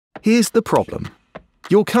Here's the problem.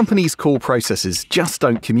 Your company's core processes just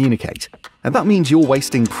don't communicate, and that means you're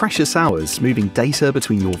wasting precious hours moving data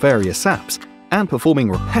between your various apps and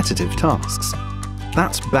performing repetitive tasks.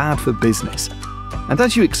 That's bad for business. And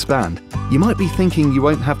as you expand, you might be thinking you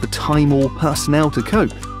won't have the time or personnel to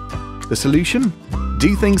cope. The solution?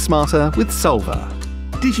 Do things smarter with Solvaa.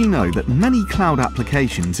 Did you know that many cloud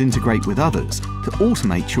applications integrate with others to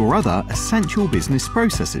automate your other essential business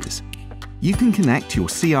processes? You can connect your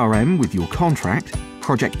CRM with your contract,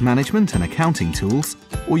 project management and accounting tools,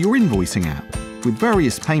 or your invoicing app with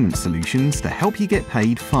various payment solutions to help you get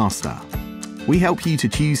paid faster. We help you to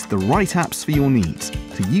choose the right apps for your needs,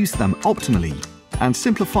 to use them optimally, and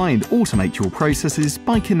simplify and automate your processes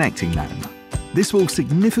by connecting them. This will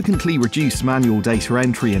significantly reduce manual data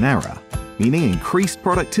entry and error, meaning increased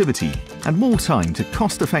productivity and more time to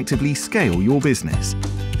cost-effectively scale your business.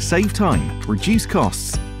 Save time, reduce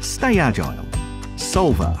costs, stay agile.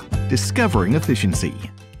 Solvaa, discovering efficiency.